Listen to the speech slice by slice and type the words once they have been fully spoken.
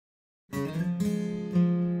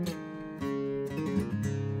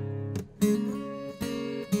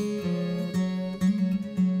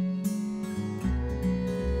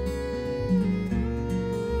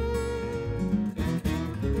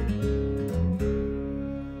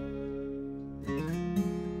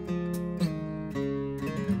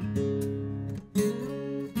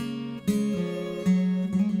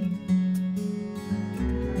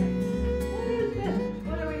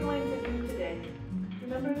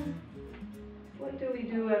What do we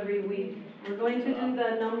do every week? We're going to do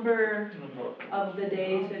the number of the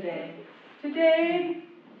day today. Today,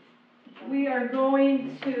 we are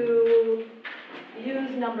going to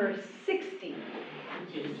use number 60.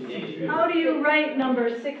 How do you write number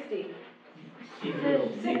 60?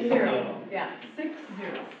 60. Yeah, 60.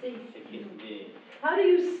 How do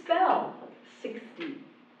you spell 60?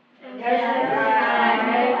 S-I-X-T-Y.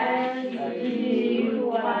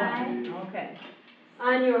 Okay.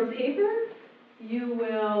 On your paper, you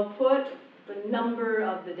will put the number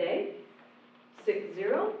of the day, 60,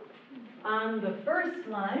 on the first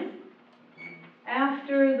line.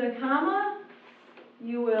 After the comma,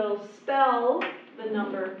 you will spell the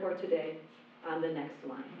number for today on the next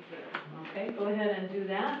line. Okay, go ahead and do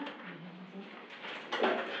that.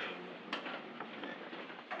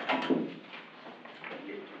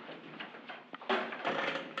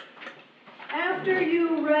 After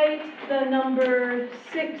you write the number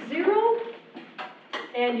 60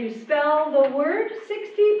 and you spell the word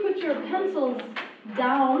 60, put your pencils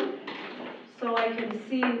down so I can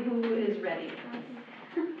see who is ready.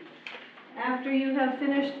 After you have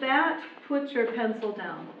finished that, put your pencil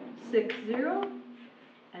down. 60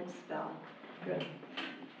 and spell. Good.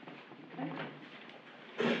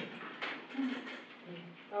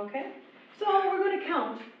 Okay. So we're going to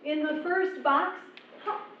count. In the first box,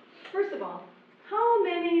 first of all, how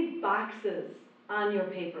many boxes on your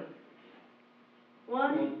paper?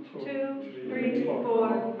 1, 2, 3,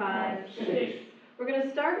 4, 5, 6. We're going to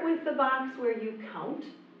start with the box where you count.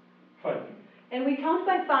 5. And we count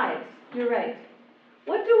by 5s. You're right.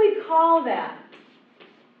 What do we call that?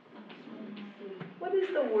 What is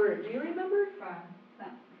the word? Do you remember?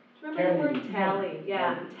 Remember the word tally?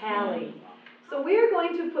 Yeah, tally. So we are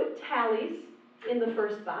going to put tallies in the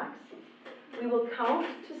first box. We will count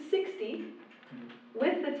to 60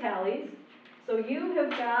 with the tallies. So you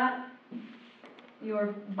have got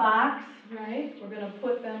your box, right? We're going to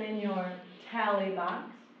put them in your tally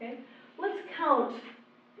box. Okay. Let's count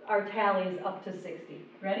our tallies up to 60.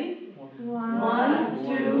 Ready? 1,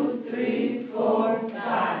 2, 3, 4,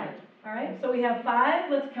 5. All right, so we have 5.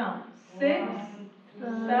 Let's count. 6,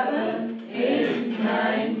 7, 8,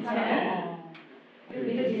 9, 10.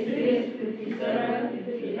 56, 57,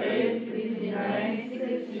 58, 59,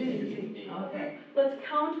 60. Okay, let's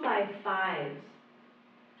count by 5s.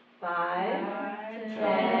 5,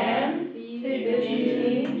 10,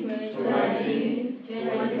 15, 20,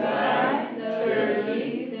 25,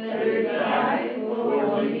 30, 35,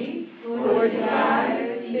 40,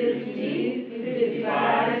 45, 50,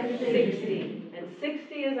 55, 60. And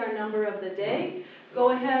 60 is our number of the day.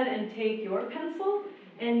 Go ahead and take your pencil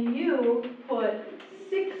and you put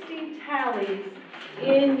 60 tallies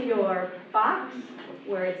in your box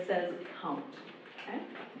where it says count. Okay?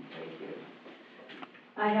 Thank you.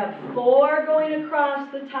 I have 4 going across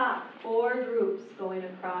the top, 4 groups going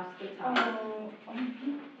across the top.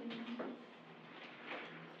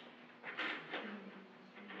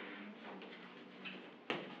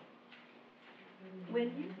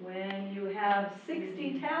 When you have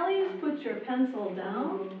 60 tallies, put your pencil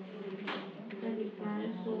down.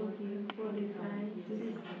 35, 40, 45,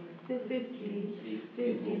 50,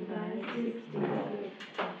 55, 60.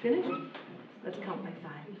 Finished? Let's count by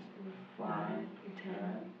 5. 5, 10,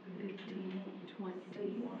 15, 20,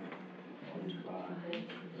 25,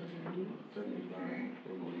 30, 35,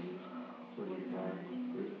 40, 45,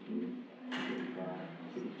 50, 55,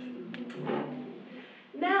 60.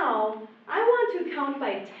 Now, I want to count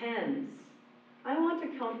by 10s. I want to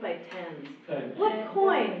count by 10s. What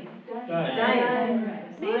coin? Dime.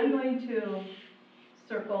 So I'm going to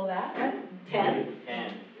circle that. 10.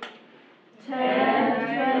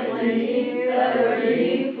 10, 20,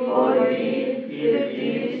 30, 40,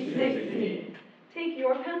 50, 60. Take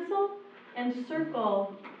your pencil and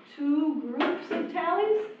circle 2 groups of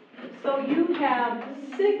tallies. So you have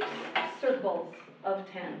 6 circles of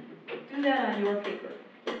 10. Do that on your paper.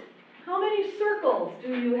 How many circles do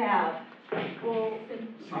you have? Well,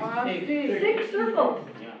 6 circles.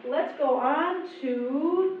 Let's go on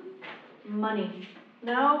to money.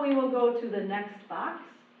 Now we will go to the next box.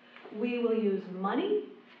 We will use money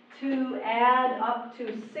to add up to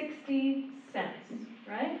 60 cents,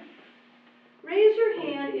 right? Raise your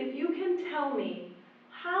hand if you can tell me,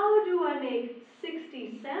 how do I make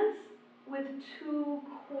 60 cents with 2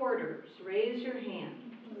 quarters? Raise your hand.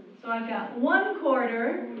 So I've got 1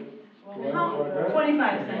 quarter,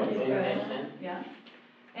 25 cents, good, yeah.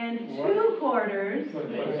 And 2 quarters,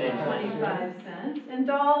 25 cents. And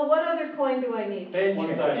doll, what other coin do I need? A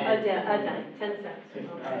dime, 10 cents.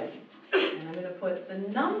 Okay. And I'm going to put the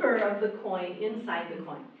number of the coin inside the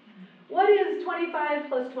coin. What is 25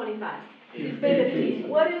 plus 25? 50.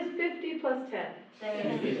 What is 50 plus 10?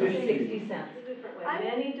 60 cents.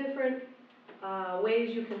 Many different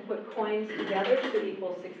ways you can put coins together to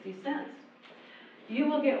equal 60 cents. You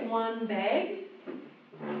will get one bag.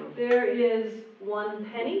 There is 1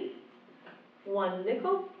 penny, 1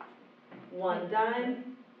 nickel, 1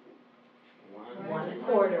 dime, 1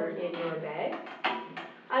 quarter in your bag.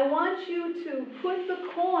 I want you to put the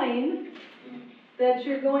coin that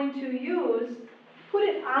you're going to use, put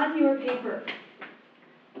it on your paper.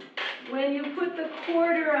 When you put the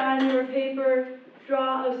quarter on your paper,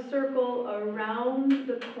 draw a circle around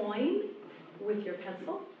the coin with your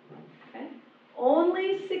pencil. Okay?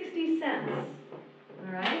 Only 60 cents.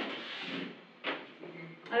 All right?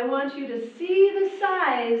 I want you to see the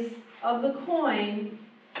size of the coin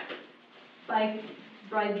by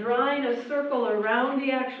drawing a circle around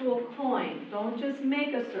the actual coin. Don't just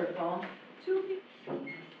make a circle.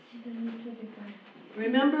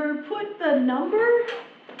 Remember, put the number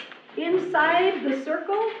inside the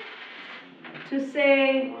circle to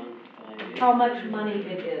say how much money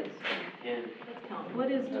it is. Let's count.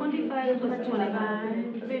 What is 25 plus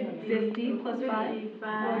 25? 50 plus 5?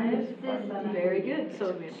 5. Very good.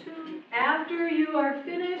 So 2. After you are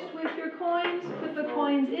finished with your coins, put the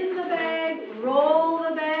coins in the bag, roll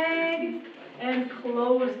the bag, and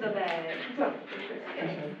close the bag.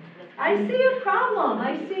 I see a problem.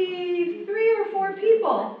 I see 3 or 4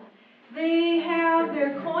 people. They have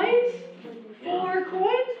their coins, 4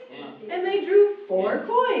 coins, and they drew 4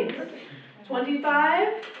 coins.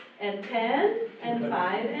 25 and 10 and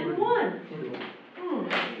 5 and 1.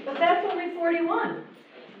 But that's only 41.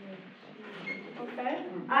 Okay?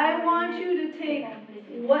 I want you to take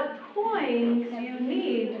what coins you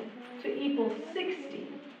need to equal 60,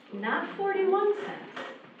 not 41 cents.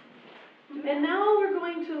 And now we're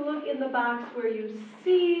going to look in the box where you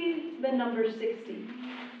see the number 60.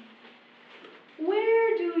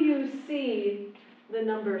 Where do you see the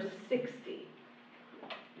number 60?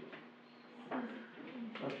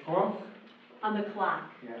 On the clock.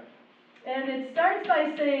 Yeah. And it starts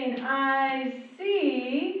by saying, I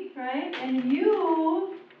see, right? And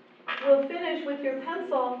you will finish with your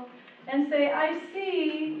pencil and say, I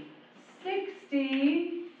see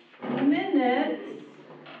 60 minutes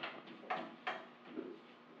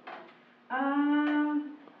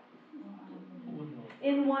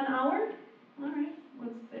in 1 hour. All right,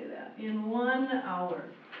 let's say that. In 1 hour.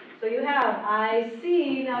 So you have, I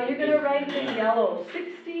see, now you're going to write it in yellow,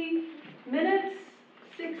 60 minutes.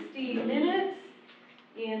 60 minutes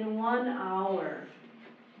in 1 hour.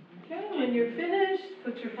 Okay, when you're finished,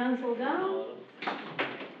 put your pencil down.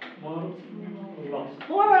 More or less.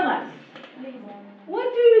 More or less.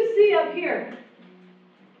 What do you see up here?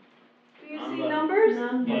 Do you see numbers?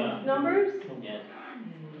 Yeah. Numbers? Yes.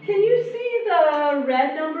 Can you see the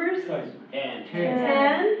red numbers? 10.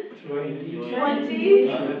 10, 20. 20,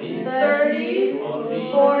 30,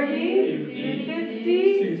 40,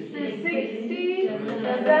 50, 60,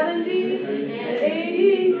 70,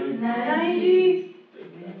 80, 90,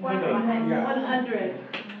 100.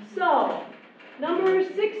 So, number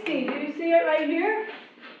 60, do you see it right here?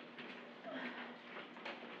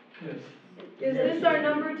 Yes. Is this our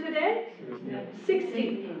number today? Yes.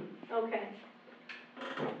 60. Okay.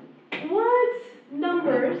 What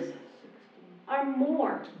numbers are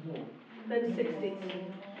more than 60?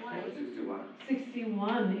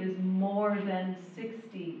 61 is more than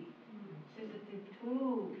 60.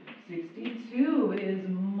 62 is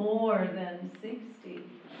more than 60.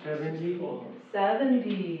 74.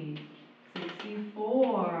 70.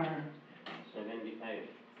 64. 75.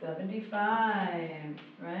 75,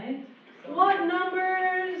 right? What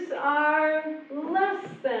numbers are less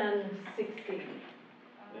than 60?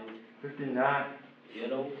 59.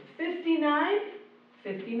 59?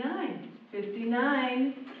 59.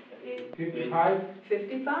 59. 55.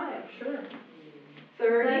 55, sure.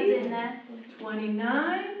 30.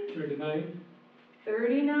 29. 39.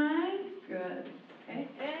 39. Good. Okay.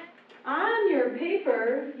 And on your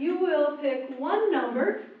paper, you will pick one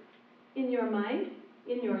number in your mind,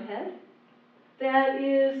 in your head, that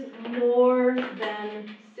is more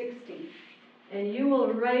than 60. And you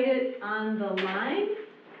will write it on the line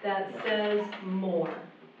that says more.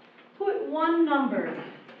 Put one number,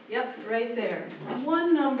 yep, right there.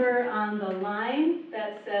 One number on the line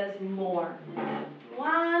that says more.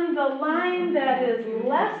 On the line that is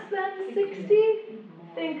less than 60,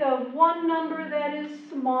 think of one number that is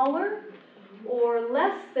smaller or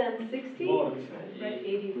less than 60. More. Right,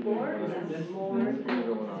 84, that's more than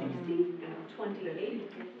 60.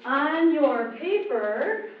 28. On your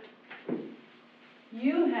paper,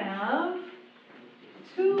 you have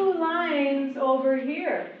 2 lines over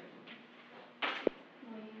here.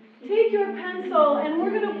 Take your pencil and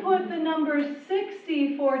we're going to put the number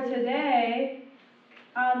 60 for today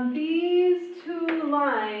on these 2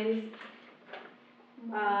 lines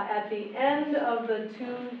at the end of the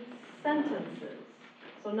 2 sentences.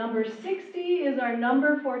 So number 60 is our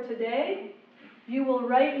number for today. You will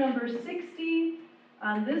write number 60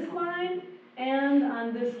 on this line and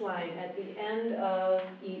on this line at the end of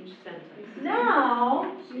each sentence.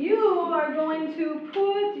 Now, you are going to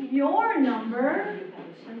put your number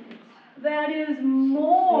that is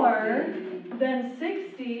more than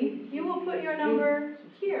 60. You will put your number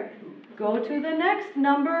here. Go to the next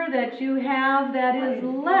number that you have that is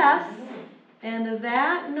less, and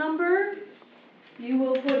that number you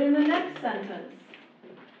will put in the next sentence.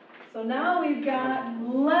 So now we've got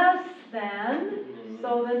less than.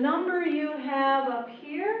 So the number you have up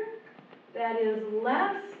here that is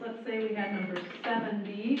less, let's say we had number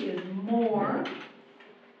 70 is more.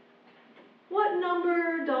 What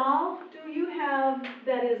number, doll, do you have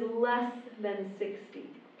that is less than 60?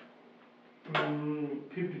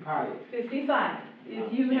 55. 55.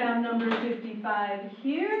 If you have number 55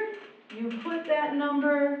 here, you put that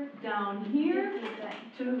number down here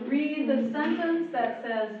to read the sentence that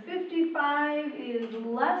says 55 is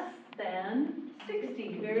less than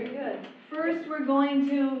 60. Very good. First, we're going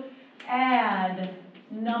to add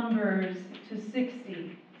numbers to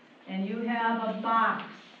 60. And you have a box.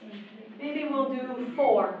 Maybe we'll do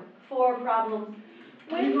four problems.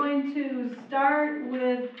 We're going to start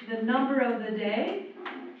with the number of the day.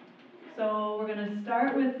 So we're going to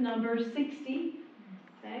start with number 60.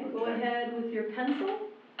 Okay, go ahead with your pencil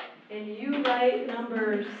and you write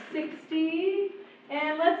number 60.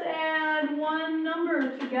 And let's add one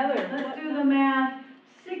number together. Let's do the math.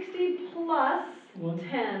 60 plus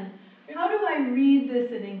 10. How do I read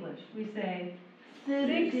this in English? We say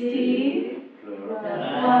 60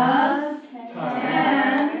 plus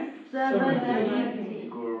 10, 70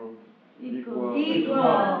 equals.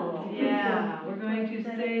 Yeah, we're going to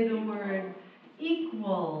say the word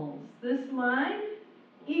equals. This line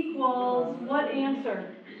equals what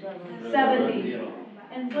answer? 70.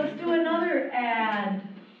 And let's do another add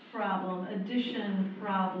problem, addition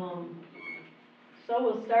problem. So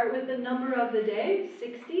we'll start with the number of the day,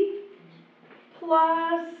 60,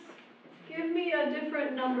 plus, give me a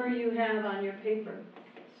different number you have on your paper.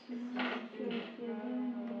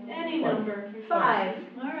 Any number, 5.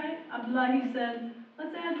 All right, Abdullahi said,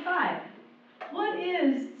 let's add 5. What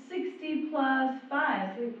is 60 plus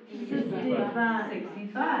 5? 65.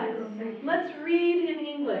 65. Let's read in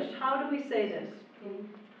English. How do we say this?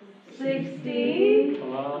 60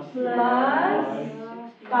 plus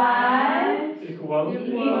 5 equals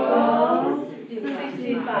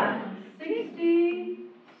 65. 60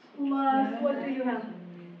 plus, what do you have?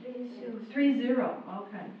 30.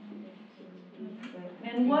 Okay.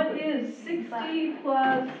 And what is 60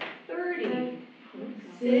 plus 30?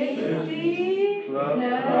 60 plus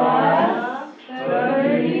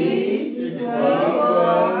 30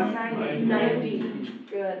 equals 90.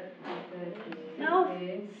 Good. Now,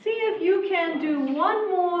 see if you can do one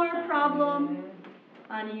more problem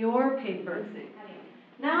on your paper.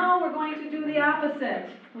 Now we're going to do the opposite.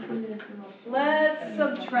 Let's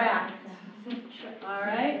subtract. All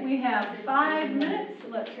right, we have 5 minutes.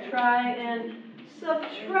 Let's try and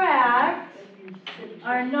subtract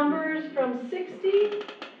our numbers from 60.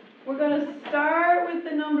 We're going to start with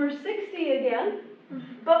the number 60 again,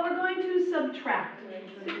 but we're going to subtract.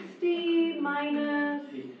 60 minus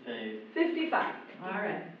 55. All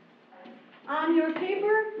right. On your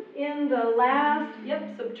paper, in the last,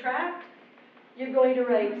 subtract, you're going to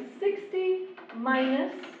write 60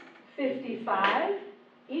 minus 55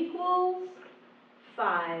 equals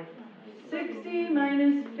 5. 60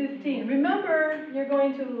 minus 15. Remember, you're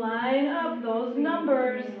going to line up those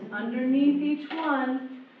numbers underneath each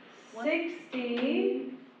one.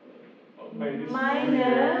 60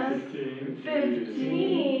 minus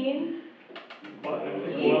 15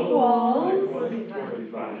 equals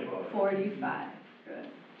 45. Good.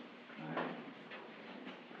 All right.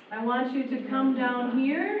 I want you to come down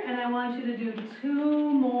here and I want you to do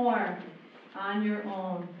 2 more on your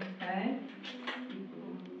own. Okay?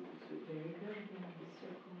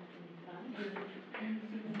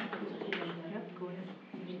 Yep, go ahead.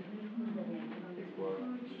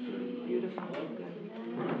 Beautiful. Good.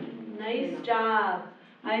 Nice job.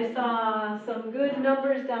 I saw some good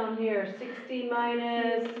numbers down here. 60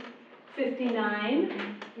 minus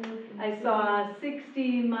 59. I saw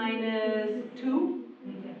 60 minus 2.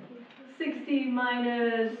 60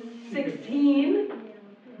 minus 16.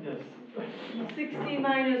 Yes. 60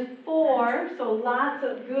 minus 4, so lots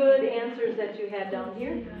of good answers that you had down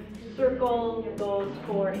here. Circle those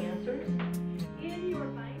 4 answers.